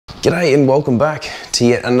G'day and welcome back to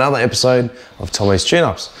yet another episode of Tomo's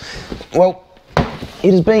Tune-Ups. Well,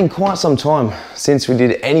 it has been quite some time since we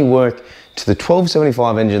did any work to the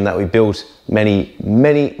 1275 engine that we built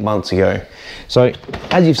many months ago. So,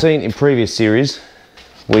 as you've seen in previous series,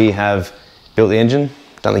 we have built the engine,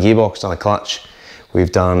 done the gearbox, done the clutch,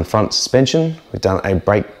 we've done front suspension, we've done a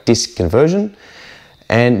brake disc conversion,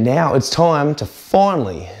 and now it's time to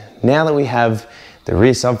finally, now that we have the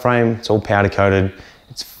rear subframe, it's all powder coated,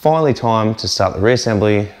 it's finally time to start the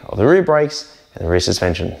reassembly of the rear brakes and the rear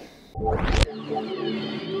suspension.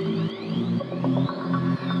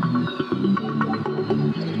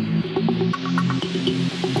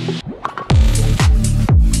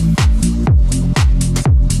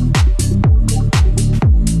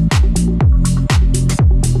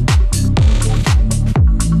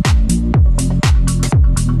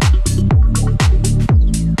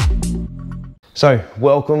 So,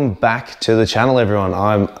 welcome back to the channel, everyone.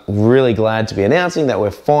 I'm really glad to be announcing that we're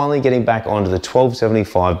finally getting back onto the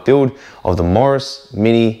 1275 build of the Morris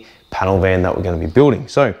Mini panel van that we're going to be building.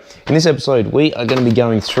 So, in this episode, we are going to be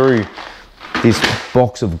going through this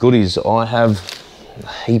box of goodies. I have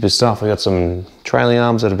a heap of stuff. I got some trailing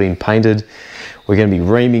arms that have been painted. We're going to be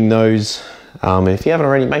reaming those. And if you haven't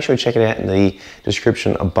already, make sure to check it out in the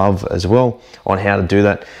description above as well on how to do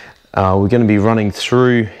that. We're going to be running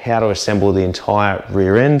through how to assemble the entire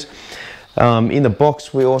rear end. In the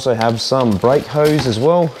box we also have some brake hose as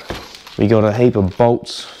well. We got a heap of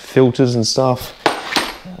bolts, filters and stuff.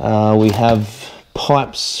 We have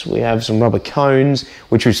pipes, we have some rubber cones,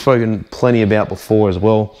 which we've spoken plenty about before as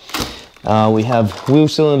well. We have wheel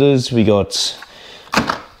cylinders, we got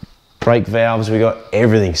brake valves, we got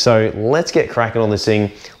everything. So let's get cracking on this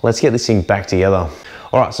thing. Let's get this thing back together.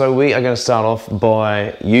 All right, so we are going to start off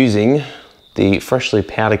by using the freshly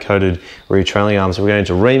powder coated rear trailing arms. We're going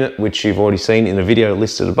to ream it, which you've already seen in the video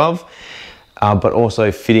listed above, but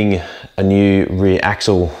also fitting a new rear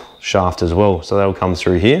axle shaft as well. So that'll come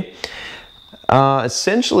through here.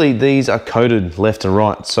 Essentially, these are coated left and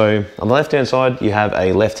right. So on the left-hand side, you have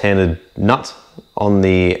a left-handed nut on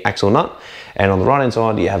the axle nut. And on the right hand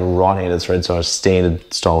side, you have a right-handed thread, so a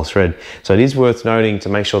standard style thread. So it is worth noting to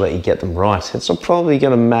make sure that you get them right. It's not probably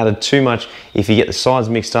going to matter too much if you get the sides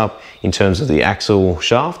mixed up in terms of the axle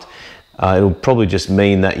shaft. It'll probably just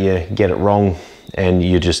mean that you get it wrong and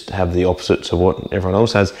you just have the opposite to what everyone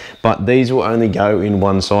else has. But these will only go in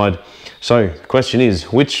one side. So the question is,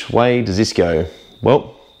 which way does this go?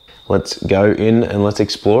 Well, let's go in and let's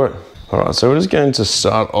explore it. All right, so we're just going to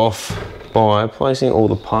start off by placing all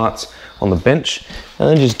the parts on the bench and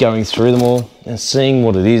then just going through them all and seeing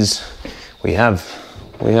what it is we have.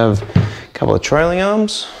 We have a couple of trailing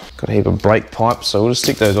arms, got a heap of brake pipes, so we'll just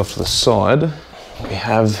stick those off to the side. We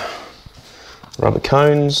have rubber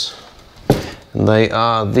cones, and they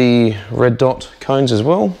are the red dot cones as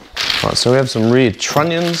well. Right, so we have some rear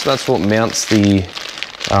trunnions, that's what mounts the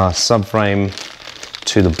subframe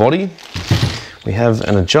to the body. We have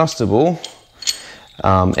an adjustable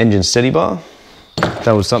engine steady bar.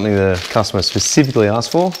 That was something the customer specifically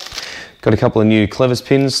asked for. Got a couple of new clevis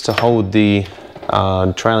pins to hold the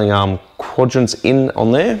trailing arm quadrants in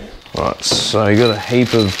on there. Right, so you got a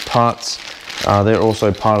heap of parts. They're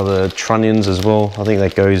also part of the trunnions as well. I think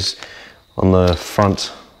that goes on the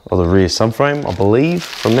front of the rear subframe, I believe,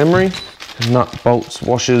 from memory. Nut, bolts,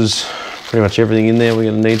 washers, pretty much everything in there. We're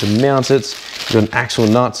going to need to mount it. We've got an axle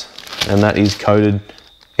nut, and that is coated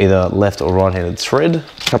either left or right-handed thread.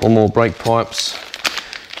 A couple more brake pipes.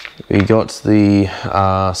 We got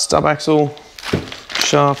the stub axle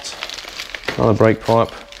shaft, another brake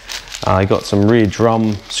pipe. I got some rear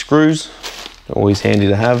drum screws, always handy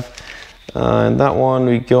to have. And that one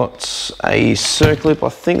we got a circlip. I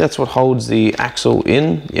think that's what holds the axle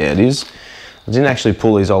in. Yeah, it is. I didn't actually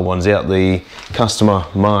pull these old ones out. The customer,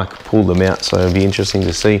 Mark, pulled them out, so it'll be interesting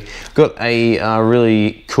to see. Got a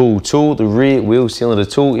really cool tool, the rear wheel cylinder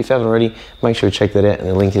tool. If you haven't already, make sure you check that out in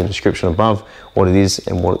the link in the description above, what it is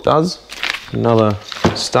and what it does. Another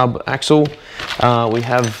stub axle. We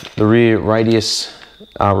have the rear radius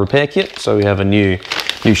repair kit. So we have a new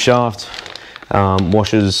shaft,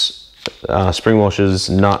 washers, spring washers,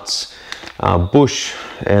 nuts, bush,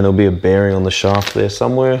 and there'll be a bearing on the shaft there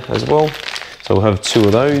somewhere as well. So we'll have two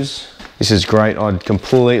of those. This is great. I'd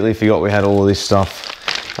completely forgot we had all of this stuff.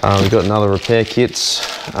 We've got another repair kit.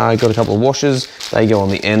 Got a couple of washers. They go on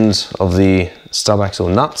the ends of the stub axle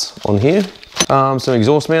nuts on here. Some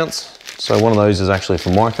exhaust mounts. So one of those is actually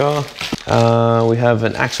for my car. We have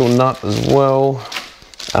an axle nut as well.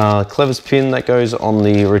 Clevis pin that goes on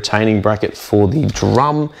the retaining bracket for the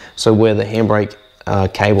drum. So where the handbrake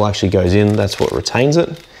cable actually goes in, that's what retains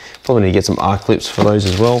it. Probably need to get some arc clips for those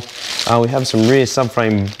as well. We have some rear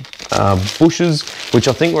subframe bushes, which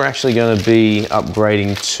I think we're actually going to be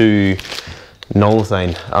upgrading to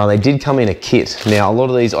Nolithane. They did come in a kit. Now, a lot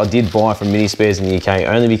of these I did buy from Minisport in the UK,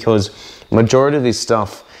 only because majority of this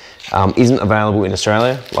stuff isn't available in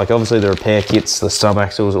Australia. Like, obviously the repair kits, the stub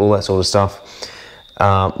axles, all that sort of stuff.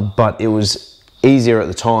 But it was easier at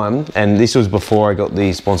the time, and this was before I got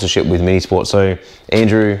the sponsorship with Minisport. So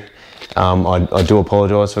Andrew, I do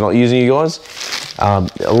apologise for not using you guys.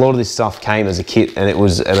 A lot of this stuff came as a kit, and it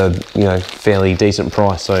was at a fairly decent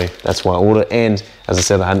price, so that's why I ordered. And as I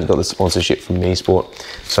said, I hadn't got the sponsorship from Minisport.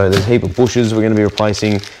 So there's a heap of bushes we're going to be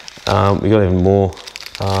replacing. We got even more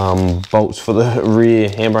bolts for the rear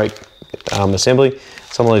handbrake assembly.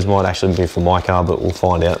 Some of those might actually be for my car, but we'll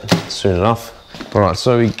find out soon enough. All right,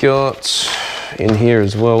 so we got in here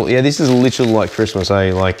as well. Yeah, this is literally like Christmas,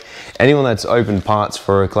 eh? Like, anyone that's opened parts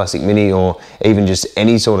for a classic Mini or even just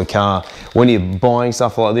any sort of car, when you're buying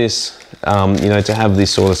stuff like this, to have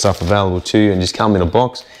this sort of stuff available to you and just come in a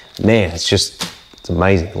box, man, it's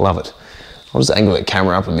amazing. Love it. I'll just angle the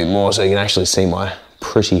camera up a bit more so you can actually see my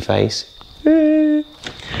pretty face. We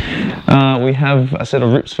have a set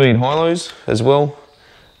of rip speed high-lows as well.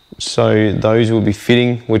 So those will be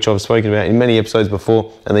fitting, which I've spoken about in many episodes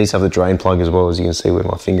before, and these have the drain plug as well, as you can see where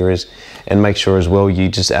my finger is. And make sure as well you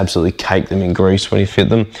just absolutely cake them in grease when you fit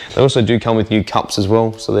them. They also do come with new cups as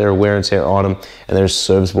well, so they're a wear and tear item, and they're a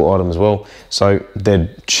serviceable item as well. So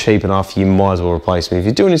they're cheap enough, you might as well replace them. If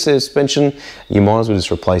you're doing this suspension, you might as well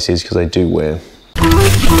just replace these because they do wear.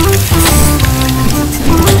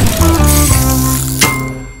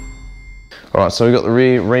 All right, so we've got the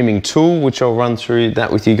rear reaming tool, which I'll run through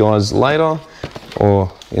that with you guys later,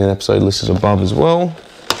 or in an episode listed above as well.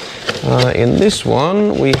 In this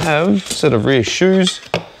one, we have a set of rear shoes.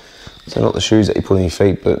 So not the shoes that you put on your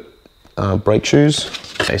feet, but brake shoes.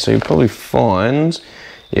 Okay, so you'll probably find,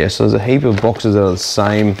 yeah, so there's a heap of boxes that are the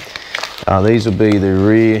same. These will be the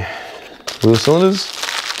rear wheel cylinders.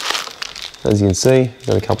 As you can see,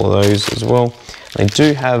 got a couple of those as well. They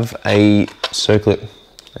do have a circlip,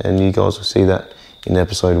 and you guys will see that in the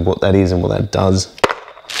episode, what that is and what that does,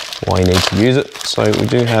 why you need to use it. So we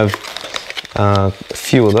do have a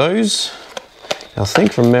few of those. I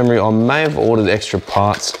think from memory, I may have ordered extra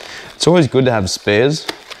parts. It's always good to have spares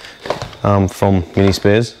from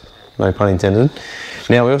Minisport, no pun intended.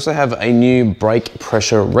 Now we also have a new brake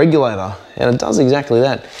pressure regulator, and it does exactly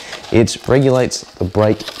that. It regulates the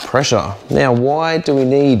brake pressure. Now, why do we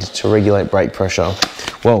need to regulate brake pressure?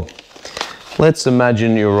 Well, let's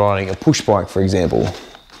imagine you're riding a push bike, for example.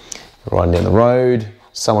 You're riding down the road,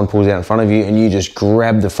 someone pulls out in front of you, and you just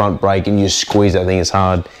grab the front brake and you squeeze that thing as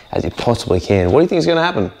hard as you possibly can. What do you think is going to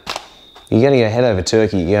happen? You're going to go head over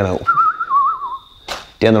turkey. You're going to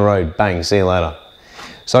down the road, bang, see you later.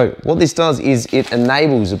 So what this does is it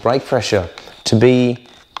enables the brake pressure to be,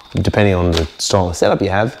 depending on the style of setup you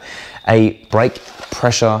have, a brake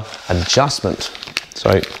pressure adjustment.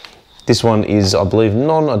 So this one is, I believe,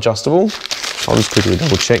 non-adjustable. I'll just quickly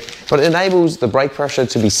double check. But it enables the brake pressure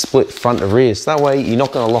to be split front to rear. So that way you're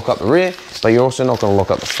not going to lock up the rear, but you're also not going to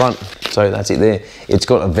lock up the front. So that's it there. It's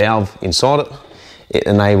got a valve inside it. It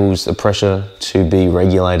enables the pressure to be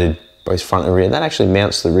regulated both front and rear. That actually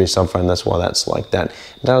mounts to the rear subframe. That's why that's like that.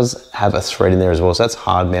 It does have a thread in there as well, so that's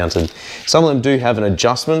hard mounted. Some of them do have an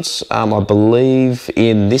adjustment, I believe,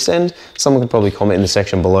 in this end. Someone could probably comment in the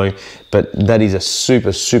section below, but that is a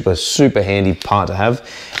super, super, super handy part to have.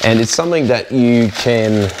 And it's something that you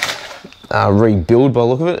can rebuild by the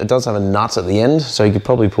look of it. It does have a nut at the end, so you could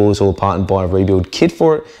probably pull this all apart and buy a rebuild kit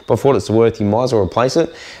for it. But for what it's worth, you might as well replace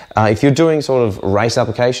it. If you're doing sort of race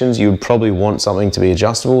applications, you would probably want something to be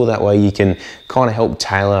adjustable. That way you can kind of help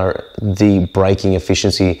tailor the braking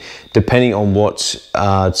efficiency depending on what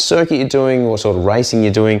circuit you're doing, what sort of racing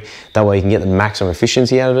you're doing. That way you can get the maximum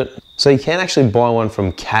efficiency out of it. So you can actually buy one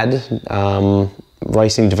from CAD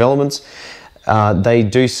Racing Developments. They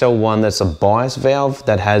do sell one that's a bias valve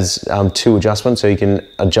that has two adjustments, so you can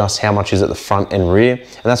adjust how much is at the front and rear.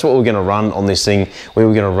 And that's what we're going to run on this thing. We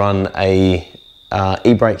were going to run a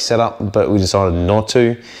e-brake setup, but we decided not to.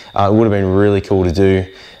 It would have been really cool to do.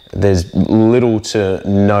 There's little to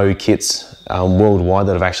no kits worldwide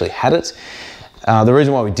that have actually had it. The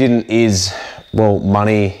reason why we didn't is, well,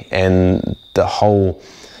 money and the whole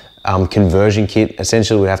conversion kit.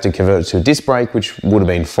 Essentially, we have to convert it to a disc brake, which would have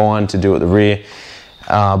been fine to do at the rear,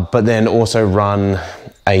 but then also run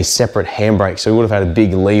a separate handbrake. So we would have had a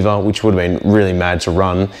big lever, which would have been really mad to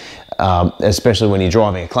run. Especially when you're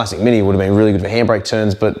driving a classic Mini, it would have been really good for handbrake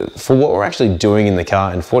turns, but for what we're actually doing in the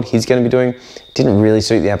car and for what he's going to be doing, it didn't really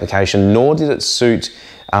suit the application, nor did it suit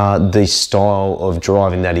the style of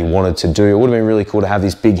driving that he wanted to do. It would have been really cool to have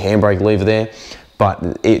this big handbrake lever there,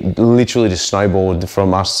 but it literally just snowballed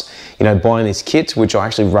from us, you know, buying this kit, which I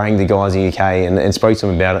actually rang the guys in the UK and spoke to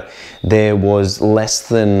them about it. There was less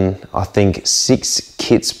than, I think, 6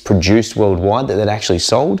 kits produced worldwide that they'd actually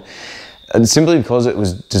sold. And simply because it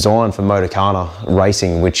was designed for Motorcana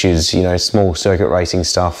racing, which is, you know, small circuit racing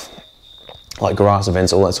stuff, like grass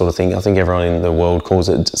events, all that sort of thing. I think everyone in the world calls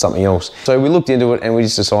it something else. So we looked into it and we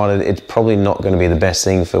just decided it's probably not going to be the best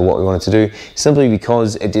thing for what we wanted to do, simply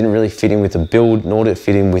because it didn't really fit in with the build, nor did it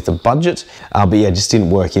fit in with the budget. But yeah, it just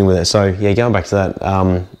didn't work in with it. So yeah, going back to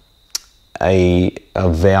that, a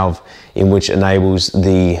valve in which enables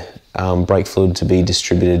the brake fluid to be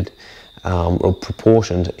distributed or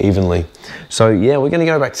proportioned evenly. So yeah, we're going to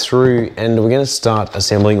go back through and we're going to start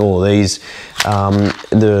assembling all of these,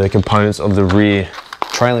 the components of the rear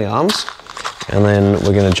trailing arms, and then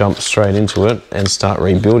we're going to jump straight into it and start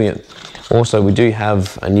rebuilding it. Also, we do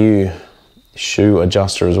have a new shoe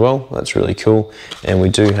adjuster as well. That's really cool. And we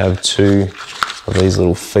do have 2 of these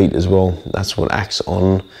little feet as well. That's what acts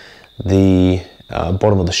on the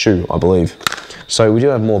bottom of the shoe, I believe. So we do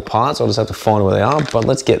have more parts. I'll just have to find where they are, but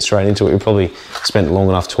let's get straight into it. We probably spent long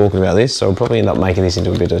enough talking about this, so we'll probably end up making this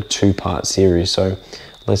into a bit of a 2-part series. So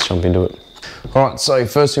let's jump into it. All right, so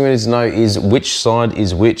first thing we need to know is which side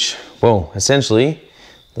is which. Well, essentially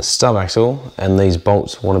the stub axle and these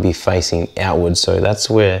bolts want to be facing outwards. So that's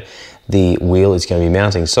where the wheel is going to be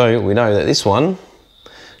mounting. So we know that this one,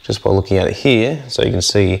 just by looking at it here, so you can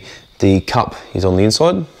see the cup is on the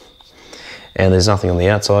inside and there's nothing on the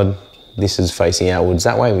outside. This is facing outwards.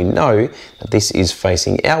 That way we know that this is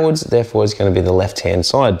facing outwards, therefore it's going to be the left-hand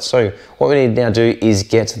side. So what we need to now do is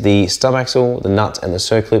get the stub axle, the nut and the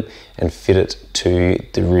circlip and fit it to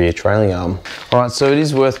the rear trailing arm. All right, so it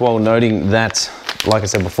is worthwhile noting that, like I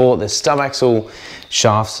said before, the stub axle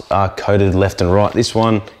shafts are coated left and right. This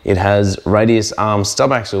one, it has radius arm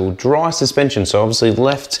stub axle, dry suspension. So obviously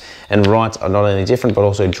left and right are not only different, but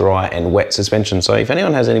also dry and wet suspension. So if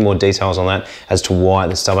anyone has any more details on that as to why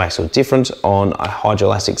the stub axle is different on a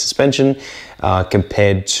hydroelastic suspension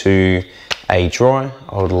compared to a dry,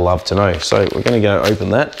 I would love to know. So we're going to go open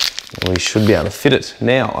that and we should be able to fit it.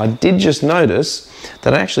 Now, I did just notice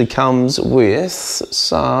that it actually comes with a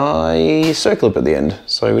circlip at the end,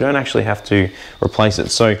 so we don't actually have to replace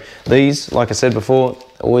it. So these, like I said before,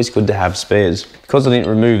 always good to have spares. Because I didn't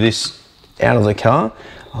remove this out of the car,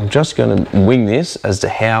 I'm just going to wing this as to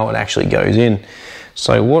how it actually goes in.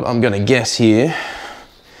 So what I'm going to guess here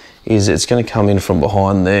is it's going to come in from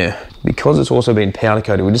behind there. Because it's also been powder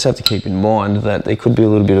coated, we just have to keep in mind that there could be a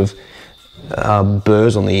little bit of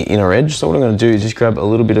burrs on the inner edge. So what I'm going to do is just grab a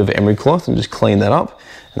little bit of emery cloth and just clean that up,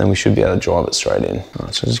 and then we should be able to drive it straight in. All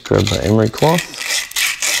right, so just grab the emery cloth.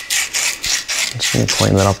 I'm just going to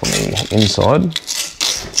clean that up on the inside,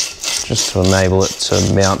 just to enable it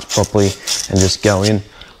to mount properly and just go in.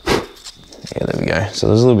 Yeah, there we go. So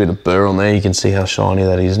there's a little bit of burr on there. You can see how shiny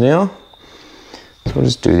that is now. So we'll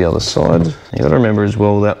just do the other side. You got to remember as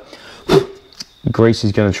well that grease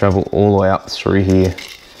is going to travel all the way up through here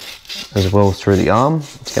as well through the arm.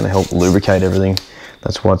 It's going to help lubricate everything.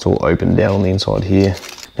 That's why it's all open down on the inside here.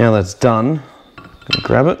 Now that's done, I'm going to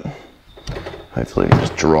grab it. Hopefully we can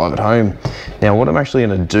just drive it home. Now what I'm actually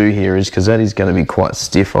going to do here is, because that is going to be quite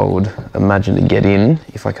stiff, I would imagine, to get in,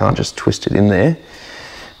 if I can't just twist it in there.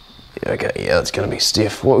 Okay, yeah, that's going to be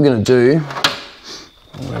stiff. What we're going to do,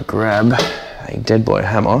 I'm going to grab a dead blow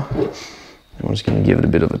hammer. I'm just going to give it a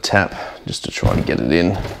bit of a tap just to try to get it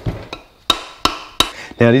in.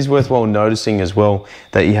 Now it is worthwhile noticing as well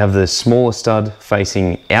that you have the smaller stud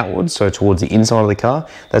facing outwards, so towards the inside of the car.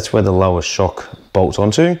 That's where the lower shock bolts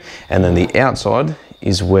onto, and then the outside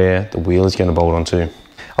is where the wheel is going to bolt onto.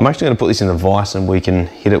 I'm actually going to put this in the vise and we can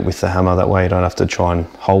hit it with the hammer. That way you don't have to try and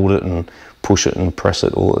hold it and push it and press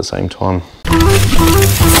it all at the same time.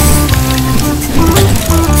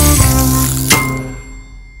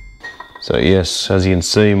 So yes, as you can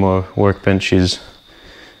see, my workbench is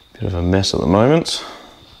a bit of a mess at the moment.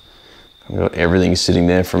 I've got everything sitting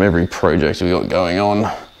there from every project we've got going on.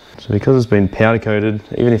 So because it's been powder coated,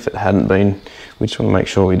 even if it hadn't been, we just want to make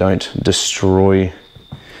sure we don't destroy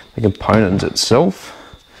the component itself.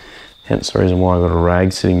 Hence the reason why I've got a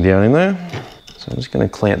rag sitting down in there. So I'm just going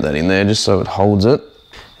to clamp that in there just so it holds it.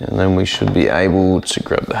 And then we should be able to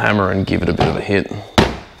grab the hammer and give it a bit of a hit.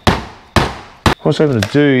 What I'm going to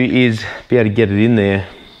do is be able to get it in there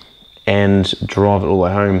and drive it all the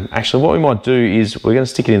way home. Actually, what we might do is we're going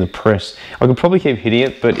to stick it in the press. I could probably keep hitting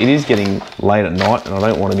it, but it is getting late at night and I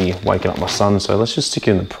don't want to be waking up my son, so let's just stick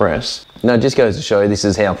it in the press. Now, it just goes to show this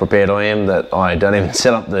is how prepared I am, that I don't even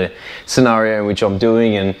set up the scenario in which I'm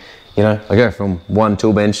doing, and you know, I go from one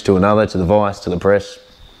tool bench to another, to the vise, to the press.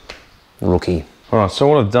 Rookie. All right, so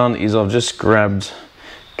what I've done is I've just grabbed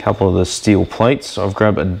a couple of the steel plates. So I've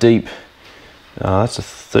grabbed a deep, that's a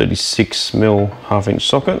 36mm 1/2"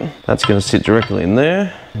 socket. That's going to sit directly in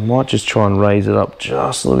there. I might just try and raise it up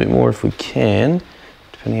just a little bit more if we can,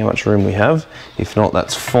 depending how much room we have. If not,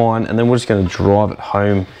 that's fine. And then we're just going to drive it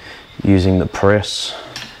home using the press.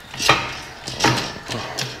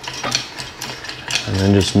 And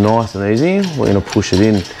then just nice and easy, we're going to push it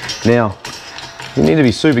in. Now, you need to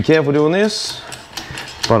be super careful doing this,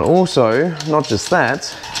 but also, not just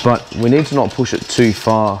that, but we need to not push it too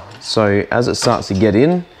far. So as it starts to get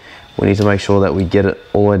in, we need to make sure that we get it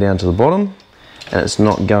all the way down to the bottom and it's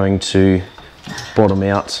not going to bottom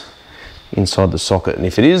out inside the socket. And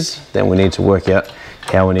if it is, then we need to work out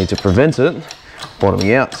how we need to prevent it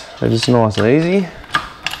bottoming out. So just nice and easy.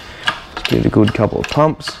 Just give it a good couple of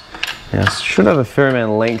pumps. Now, it should have a fair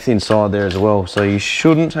amount of length inside there as well, so you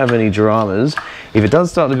shouldn't have any dramas. If it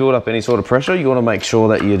does start to build up any sort of pressure, you want to make sure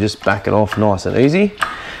that you just back it off nice and easy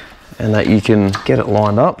and that you can get it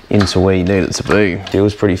lined up into where you need it to be. It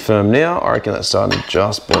feels pretty firm now. I reckon that's starting to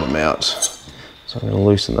just bottom out. So I'm going to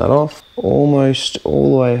loosen that off. Almost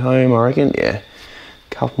all the way home, I reckon. Yeah, a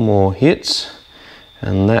couple more hits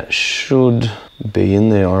and that should be in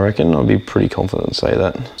there, I reckon. I'd be pretty confident to say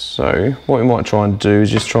that. So what we might try and do is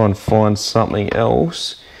just try and find something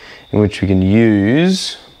else in which we can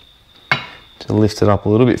use to lift it up a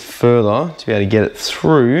little bit further to be able to get it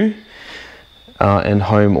through and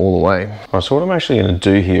home all the way. All right, so what I'm actually going to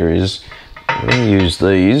do here is I'm going to use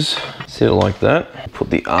these, sit it like that, put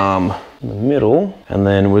the arm in the middle, and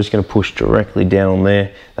then we're just going to push directly down on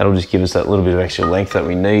there. That'll just give us that little bit of extra length that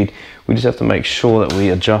we need. We just have to make sure that we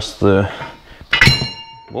adjust the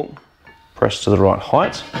press to the right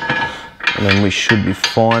height, and then we should be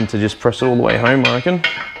fine to just press it all the way home, I reckon.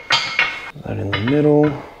 Put that in the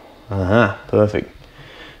middle. Perfect.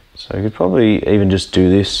 So you could probably even just do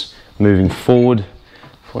this moving forward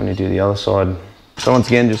before you do the other side. So once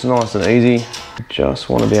again, just nice and easy. Just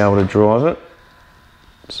want to be able to drive it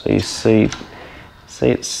so you see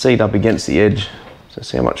it seat up against the edge. So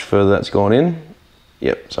see how much further that's gone in.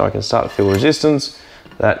 Yep, so I can start to feel resistance.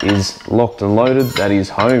 That is locked and loaded, that is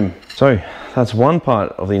home. So that's one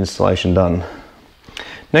part of the installation done.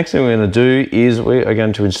 Next thing we're going to do is we are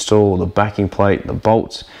going to install the backing plate, the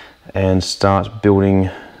bolts, and start building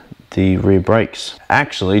the rear brakes.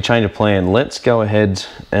 Actually, change of plan, let's go ahead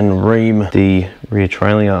and ream the rear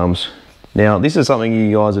trailing arms. Now, this is something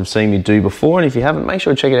you guys have seen me do before, and if you haven't, make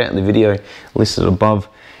sure to check it out in the video listed above.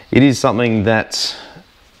 It is something that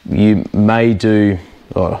you may do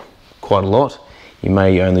quite a lot. You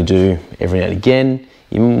may only do every now and again.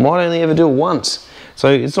 You might only ever do it once. So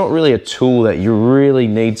it's not really a tool that you really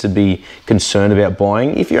need to be concerned about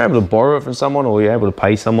buying. If you're able to borrow it from someone, or you're able to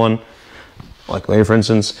pay someone, like me for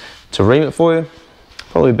instance, to ream it for you,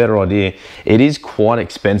 probably a better idea. It is quite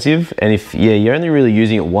expensive, and if you're only really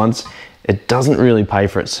using it once, it doesn't really pay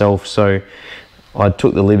for itself. So I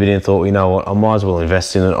took the liberty and thought, you know what, I might as well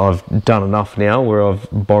invest in it. I've done enough now where I've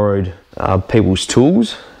borrowed people's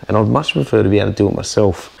tools, and I'd much prefer to be able to do it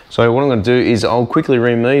myself. So what I'm going to do is I'll quickly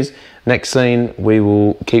ream these. Next scene, we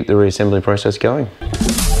will keep the reassembly process going.